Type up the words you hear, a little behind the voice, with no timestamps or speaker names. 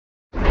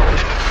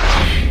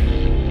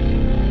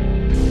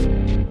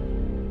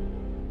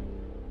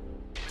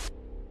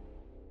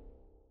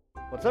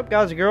What's up,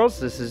 guys and girls?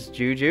 This is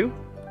Juju.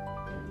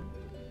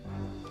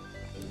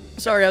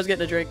 Sorry, I was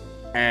getting a drink.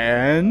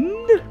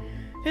 And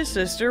His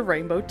sister,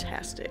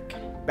 Rainbow-tastic.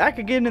 back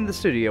again in the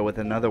studio with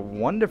another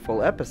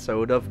wonderful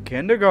episode of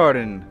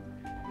Kindergarten.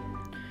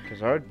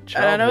 Because our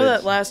And I know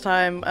that last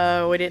time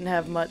we didn't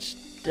have much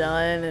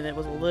done, and it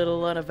was a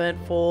little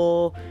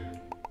uneventful.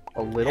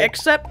 A little?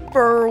 Except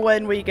for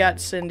when we got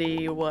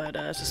Cindy,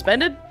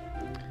 suspended?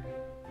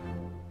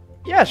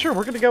 Yeah, sure,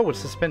 we're going to go with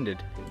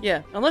suspended.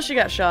 Yeah, unless she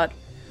got shot.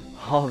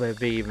 Oh, that'd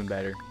be even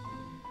better.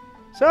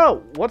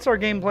 So, what's our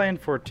game plan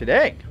for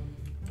today?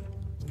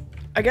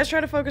 I guess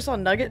try to focus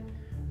on Nugget.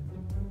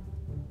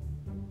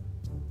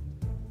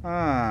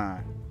 So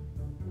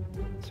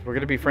we're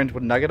going to be friends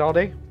with Nugget all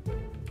day?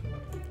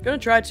 Gonna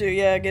try to,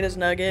 yeah, get his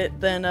Nugget.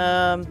 Then,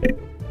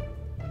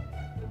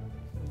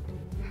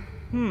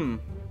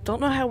 don't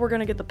know how we're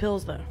gonna get the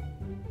pills, though.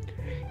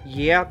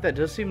 Yeah, that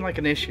does seem like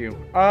an issue.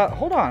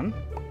 Hold on.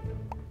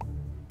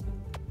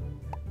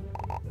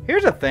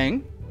 Here's a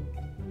thing.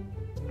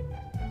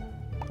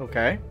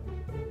 Okay.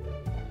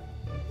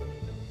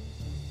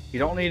 You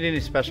don't need any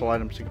special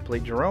items to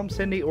complete Jerome,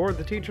 Cindy, or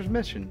the teacher's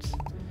missions.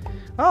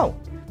 Oh,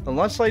 the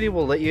lunch lady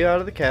will let you out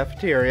of the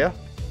cafeteria.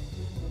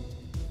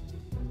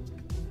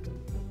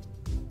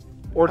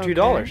 Or $2.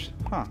 Okay.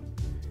 Huh.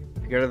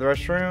 If you go to the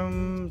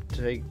restroom,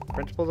 take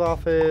principal's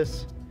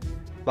office,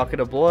 bucket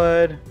of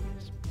blood.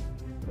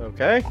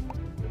 Okay.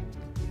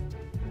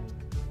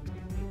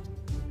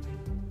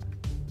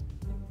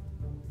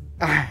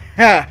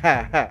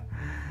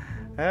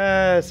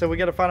 So we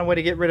gotta find a way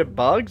to get rid of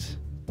bugs?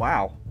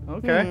 Wow.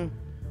 Okay.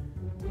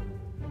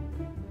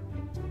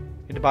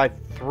 Need to buy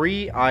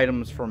 3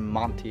 items from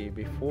Monty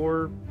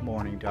before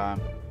morning time.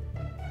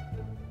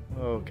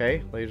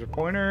 Okay. Laser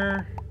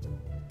pointer.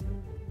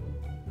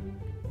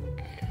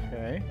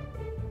 Okay.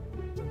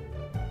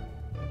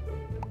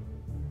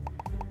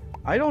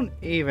 I don't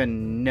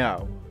even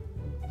know.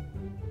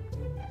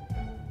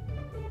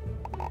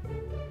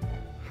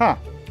 Huh.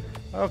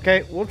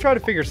 Okay, we'll try to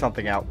figure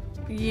something out.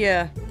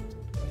 Yeah.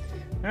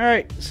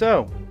 Alright,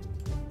 so.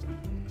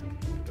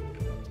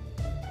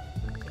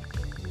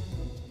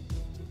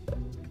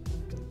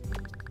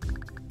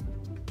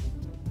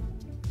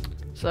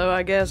 So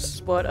I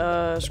guess,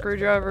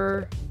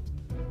 screwdriver.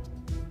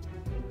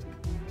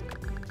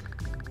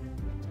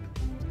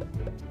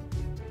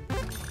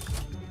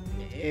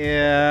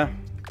 Yeah.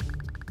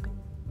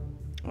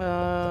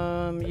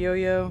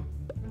 Yo-yo.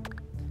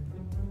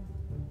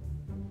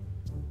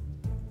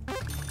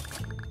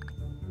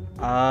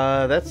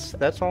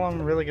 That's all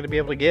I'm really gonna be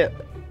able to get.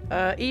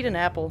 Eat an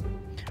apple.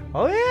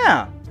 Oh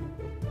yeah.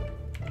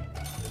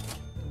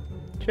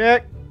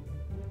 Check.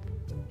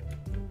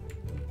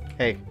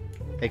 Hey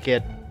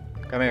kid,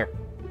 come here.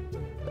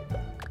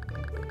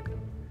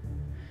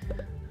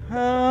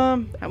 How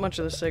much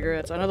are the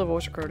cigarettes? I know the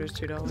voice recorder is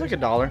 $2. It's like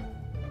 $1.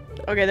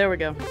 Okay, there we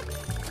go.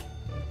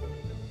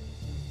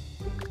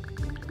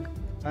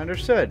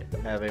 Understood.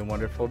 Have a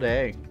wonderful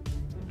day.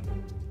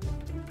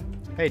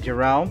 Hey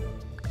Jerome.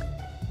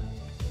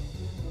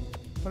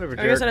 Whatever,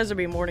 I guess it has to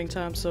be morning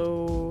time,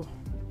 so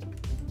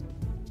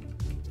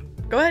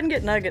go ahead and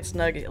get Nugget's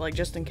Nugget, like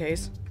just in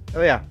case.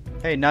 Oh yeah.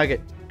 Hey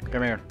Nugget,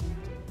 come here.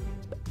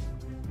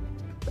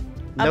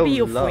 I'll be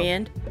your love.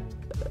 friend.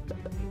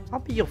 I'll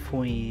be your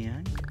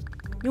friend.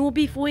 You wanna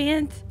be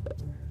friends?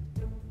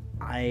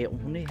 I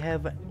only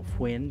have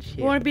friendship.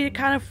 You wanna be the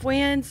kind of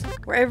friends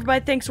where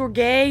everybody thinks we're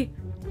gay?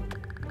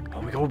 Oh,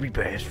 we're gonna be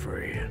best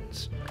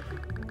friends.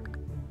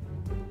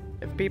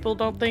 If people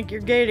don't think you're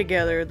gay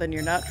together, then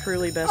you're not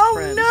truly best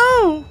friends.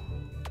 Oh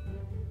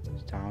no!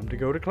 It's time to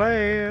go to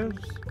class.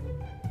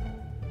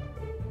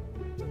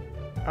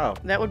 Oh,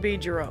 That would be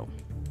Jerome.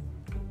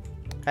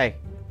 hey,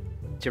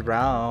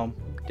 Jerome,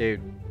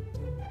 dude.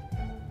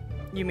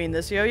 You mean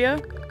this yo-yo?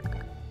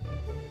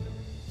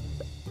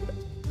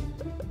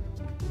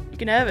 You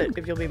can have it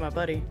if you'll be my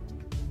buddy.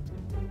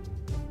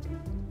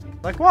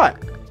 Like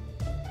what?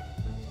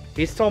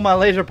 He stole my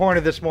laser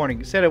pointer this morning.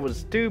 He said it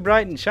was too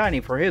bright and shiny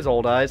for his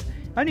old eyes.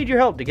 I need your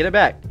help to get it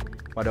back.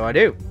 What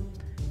do?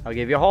 I'll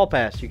give you a hall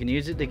pass. You can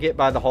use it to get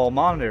by the hall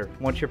monitor.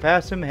 Once you're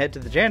past him, head to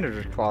the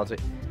janitor's closet.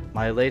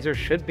 My laser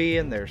should be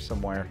in there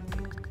somewhere.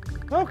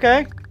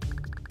 Okay.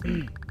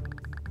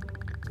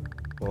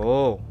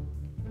 Oh.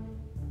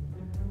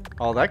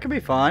 Oh, that could be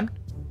fun.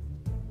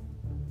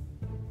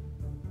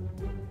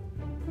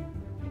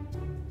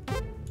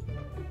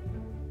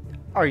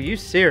 Are you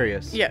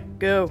serious? Yeah,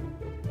 go.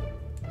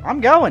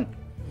 I'm going.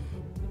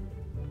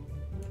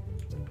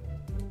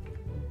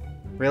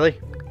 Really?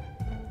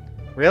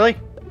 Really?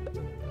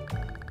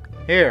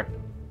 Here.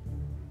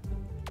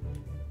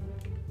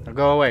 Now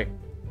go away.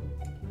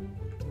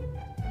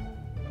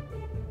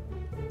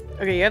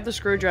 Okay, you have the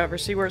screwdriver.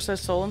 See where it says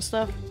soul and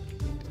stuff?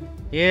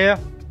 Yeah.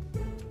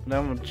 Now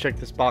I'm gonna check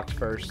this box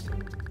first.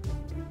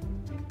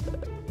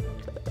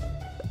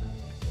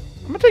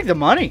 I'm gonna take the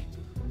money.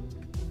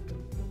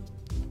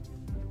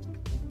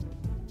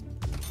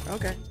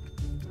 Okay.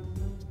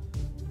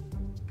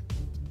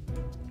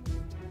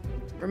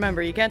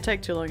 Remember, you can't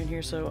take too long in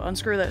here, so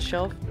unscrew that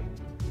shelf.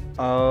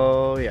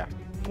 Oh, yeah.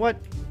 What?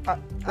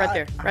 Right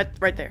there.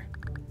 Right there.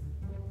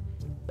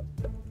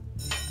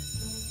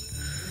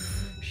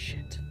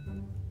 Shit.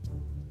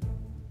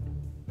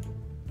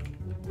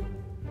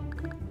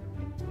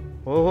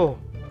 Whoa.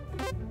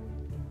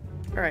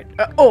 Alright.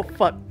 Oh,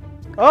 fuck.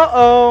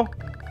 Uh-oh.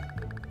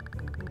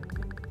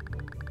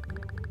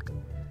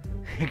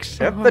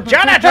 Except the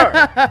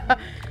janitor!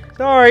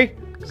 Sorry.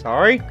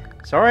 Sorry.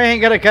 Sorry I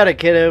ain't gonna cut it,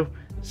 kiddo.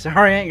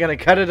 Sorry I ain't gonna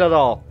cut it at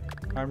all.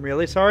 I'm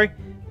really sorry?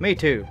 Me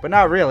too, but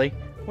not really.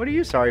 What are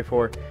you sorry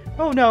for?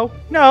 Oh, no.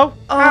 No.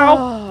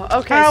 Ow. Oh,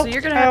 okay, Ow. so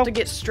you're gonna have to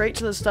get straight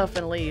to the stuff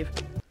and leave.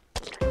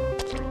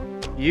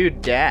 You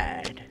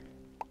died.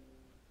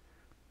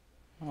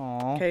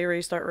 Aww. Okay,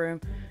 restart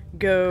room.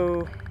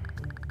 Go.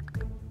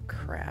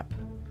 Crap.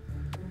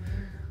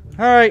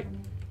 Alright.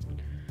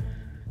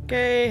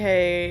 Okay,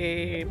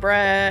 hey,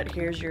 Brad,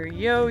 here's your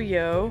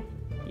yo-yo.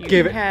 You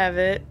Give can it. have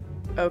it.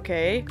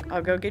 Okay,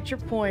 I'll go get your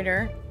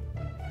pointer.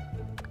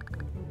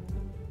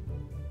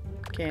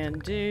 Can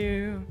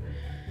do.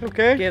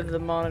 Okay. Give the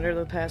monitor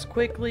the pass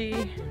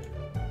quickly.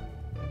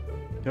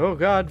 Oh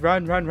god,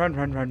 run, run, run,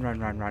 run, run, run,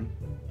 run, run.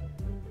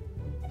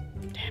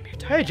 Damn,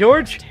 you're Hey,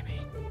 George! Damn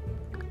it.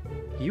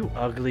 You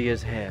ugly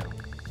as hell.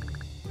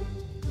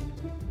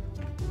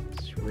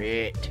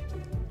 Sweet.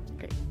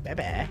 Okay,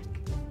 Bye-bye.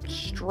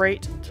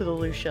 straight to the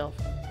loose shelf.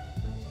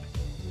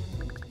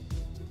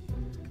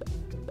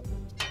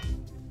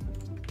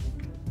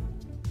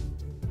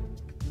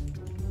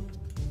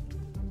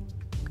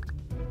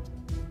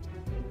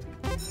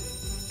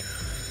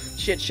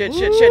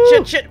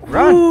 Shit.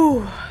 Run.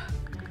 Woo.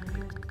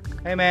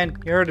 Hey man,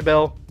 you heard the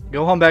bell.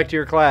 Go home back to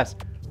your class.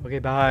 Okay,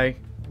 bye.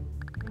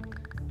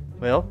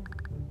 Well,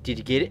 did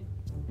you get it?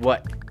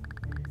 What?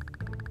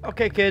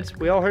 Okay, kids,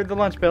 we all heard the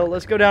lunch bell.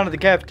 Let's go down to the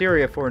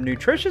cafeteria for a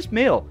nutritious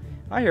meal.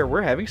 I hear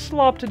we're having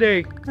slop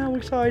today. How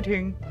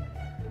exciting.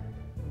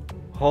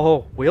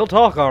 Oh, we'll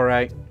talk, all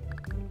right.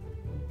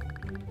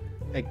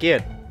 Hey,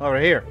 kid, over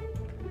here.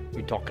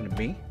 You talking to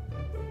me?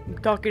 You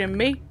talking to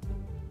me?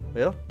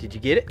 Well, did you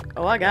get it?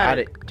 Oh, I got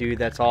it. Dude,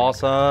 that's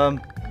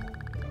awesome.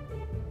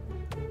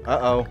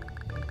 Uh-oh.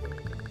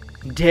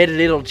 Dead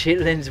little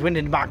chitlins went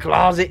into my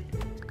closet.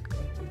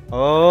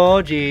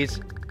 Oh,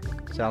 jeez.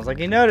 Sounds like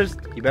he noticed.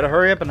 You better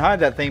hurry up and hide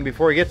that thing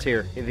before he gets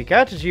here. If he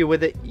catches you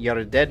with it, you're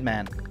a dead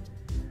man.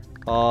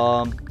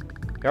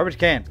 Garbage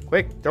can.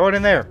 Quick, throw it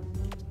in there.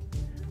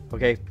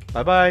 Okay,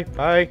 bye-bye.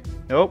 Bye.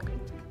 Nope.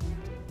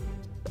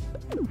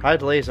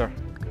 Hide laser.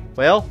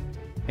 Well,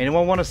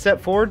 anyone want to step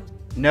forward?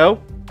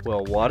 No?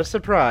 Well, what a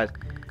surprise.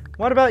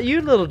 What about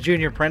you, little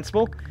junior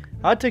principal?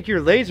 I took your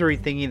lasery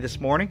thingy this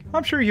morning.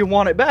 I'm sure you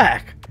want it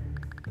back.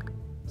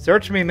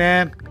 Search me,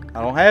 man.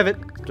 I don't have it.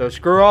 So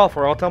screw off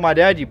or I'll tell my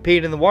dad you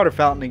peed in the water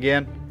fountain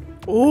again.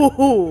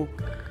 Ooh.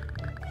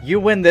 You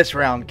win this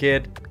round,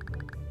 kid.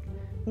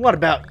 What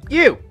about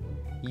you?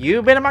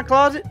 You been in my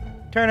closet?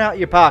 Turn out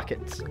your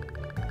pockets.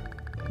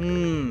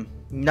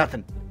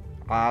 Nothing.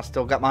 I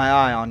still got my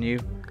eye on you.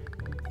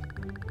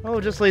 Oh,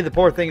 just leave the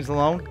poor things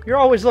alone. You're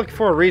always looking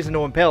for a reason to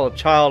impale a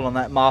child on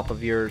that mop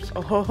of yours.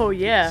 Oh,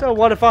 yeah. So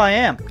what if I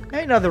am?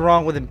 Ain't nothing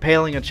wrong with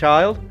impaling a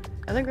child.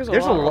 I think there's a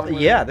lot.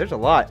 Yeah, there's a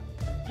lot.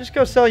 Just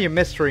go sell your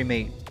mystery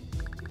meat.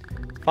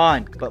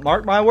 Fine, but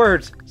mark my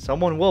words,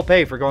 someone will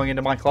pay for going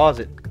into my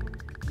closet.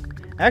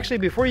 Actually,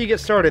 before you get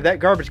started, that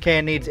garbage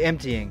can needs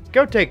emptying.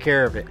 Go take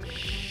care of it.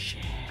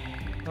 Shit.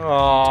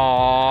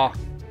 Aww.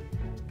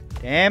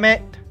 Damn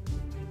it.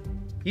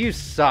 You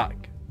suck.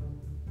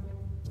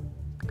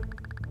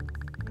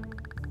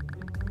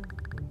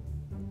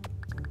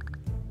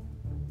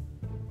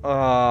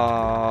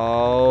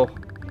 Oh.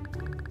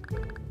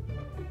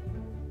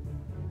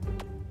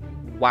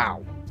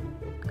 Wow.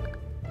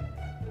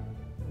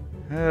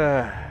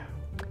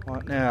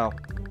 What now?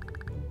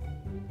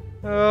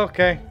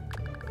 Okay.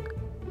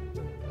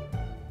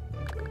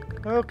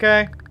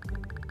 Okay.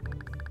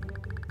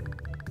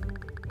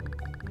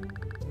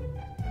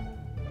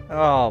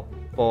 Oh,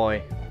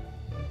 boy.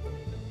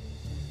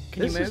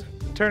 Can you This move? is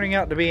turning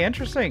out to be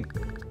interesting.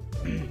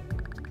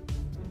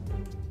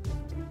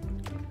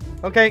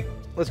 Okay,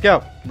 let's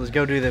go. Let's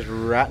go do this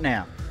right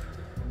now.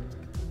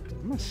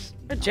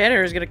 The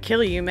janitor's gonna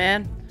kill you,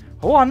 man.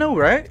 Oh, I know,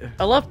 right?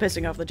 I love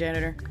pissing off the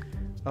janitor.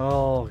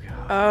 Oh,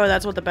 God. Oh,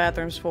 that's what the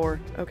bathroom's for.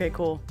 Okay,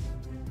 cool.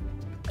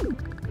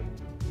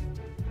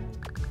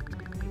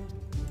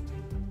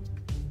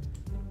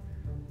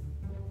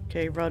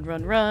 Okay,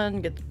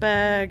 run. Get the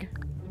bag.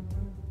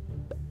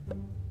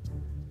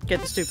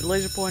 Get the stupid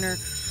laser pointer.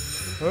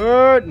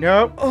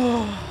 Nope.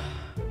 Oh,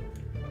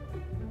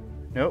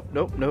 Nope.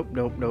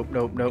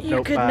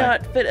 you could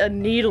not fit a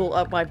needle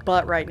up my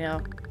butt right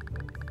now.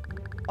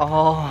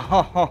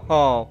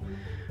 Oh.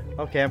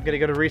 Okay, I'm gonna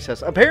go to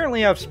recess.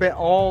 Apparently, I've spent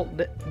all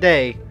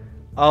day.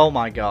 Oh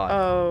my God.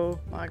 Oh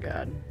my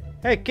God.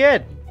 Hey,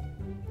 kid.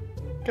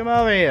 Come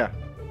over here.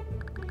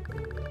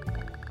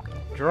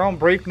 Jerome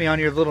briefed me on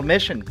your little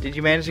mission. Did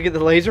you manage to get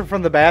the laser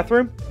from the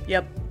bathroom?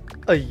 Yep.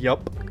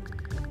 Yup.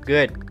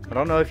 Good. I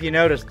don't know if you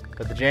noticed,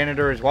 but the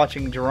janitor is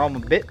watching Jerome a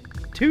bit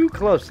too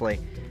closely.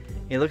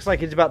 He looks like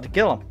he's about to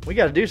kill him. We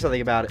gotta do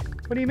something about it.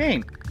 What do you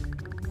mean?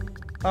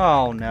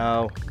 Oh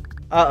no.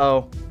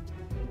 Uh-oh.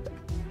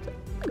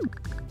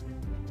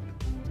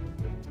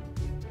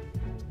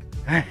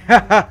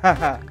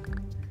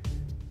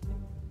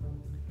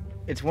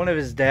 It's one of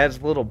his dad's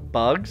little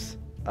bugs?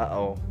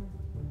 Uh-oh.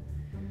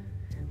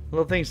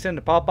 Little things tend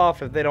to pop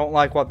off if they don't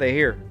like what they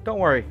hear. Don't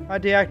worry, I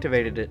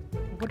deactivated it.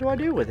 What do I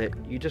do with it?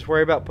 You just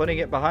worry about putting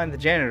it behind the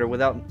janitor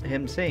without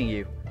him seeing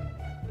you.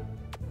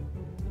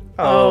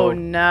 Oh,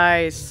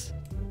 nice.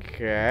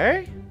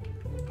 Okay.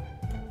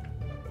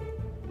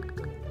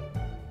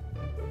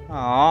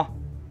 Aw.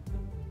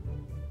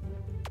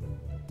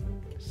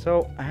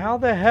 So, how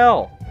the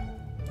hell?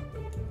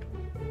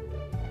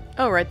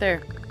 Oh, right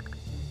there.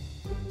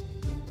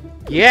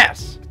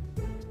 Yes!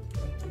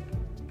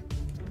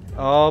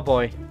 Oh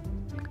boy.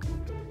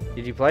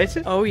 Did you place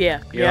it? Oh, yeah.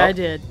 Yep. Yeah, I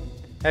did.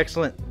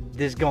 Excellent.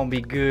 This is gonna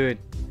be good.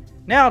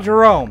 Now,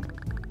 Jerome.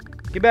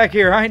 Get back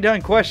here. I ain't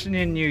done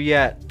questioning you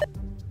yet.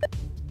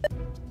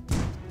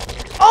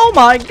 Oh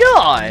my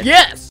god!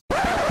 Yes!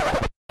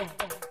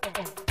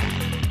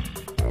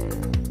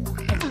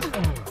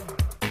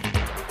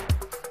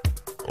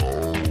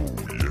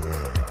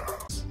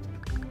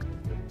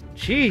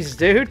 Jeez,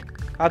 dude.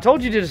 I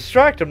told you to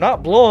distract him,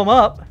 not blow him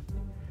up.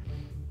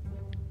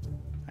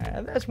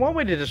 That's one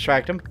way to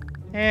distract him.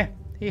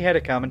 He had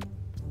it coming.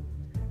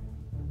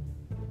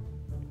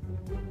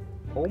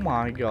 Oh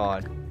my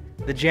god.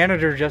 The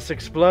janitor just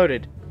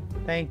exploded.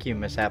 Thank you,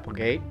 Miss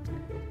Applegate.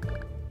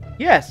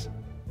 Yes,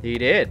 he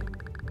did.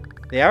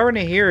 The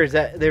irony here is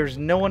that there's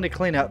no one to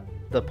clean up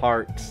the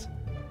parts.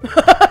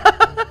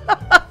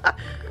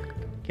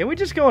 Can we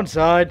just go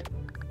inside?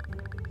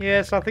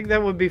 Yes, I think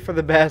that would be for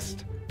the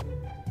best.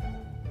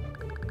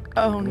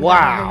 Oh,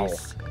 wow.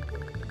 Nice.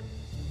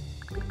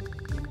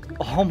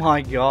 Oh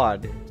my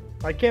god.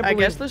 I can't believe...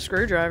 I guess the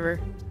screwdriver.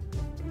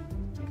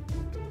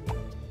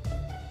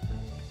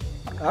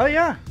 Oh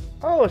yeah.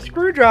 Oh, a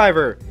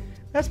screwdriver.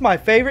 That's my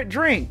favorite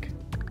drink.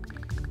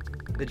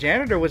 The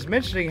janitor was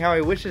mentioning how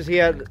he wishes he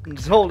had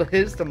sold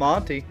his to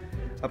Monty.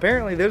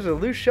 Apparently there's a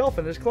loose shelf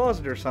in his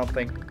closet or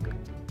something.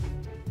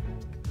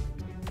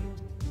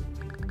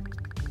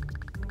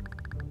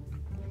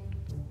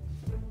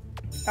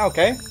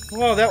 Okay.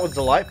 Well, that was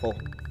delightful.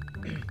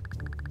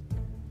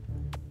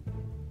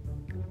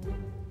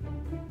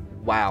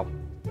 Wow.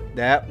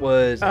 That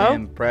was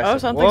impressive. Oh,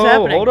 something's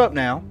happening. Hold up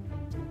now.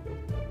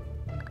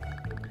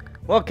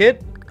 Well,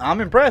 kid, I'm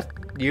impressed.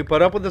 You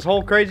put up with this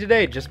whole crazy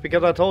day just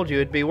because I told you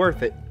it'd be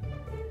worth it.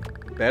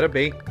 Better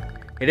be.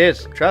 It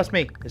is. Trust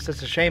me. It's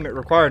just a shame it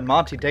required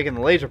Monty taking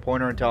the laser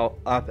pointer until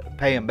I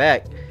pay him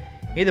back.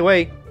 Either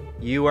way,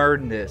 you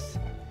earned this.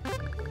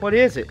 What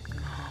is it?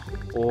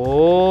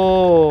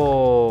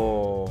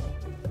 Oh.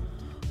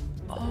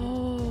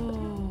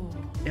 Oh.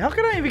 How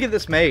can I even get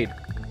this made?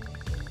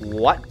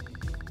 What?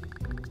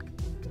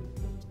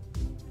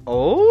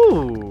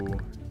 Oh.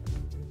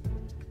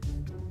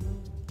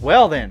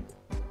 Well then,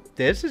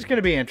 this is going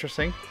to be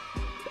interesting.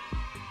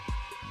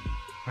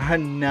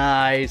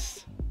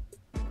 Nice.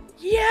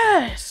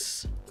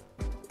 Yes.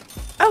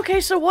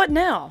 Okay, so what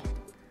now?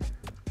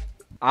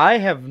 I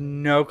have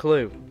no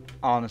clue,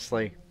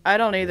 honestly. I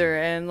don't either,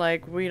 and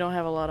like we don't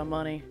have a lot of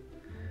money.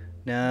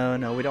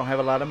 No, we don't have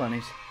a lot of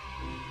monies.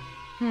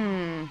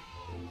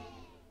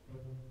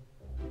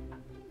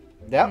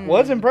 That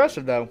was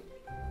impressive, though.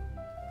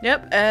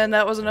 Yep, and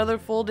that was another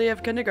full day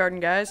of kindergarten,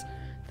 guys.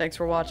 Thanks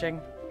for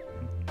watching.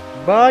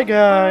 Bye,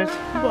 guys.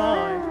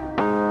 Bye.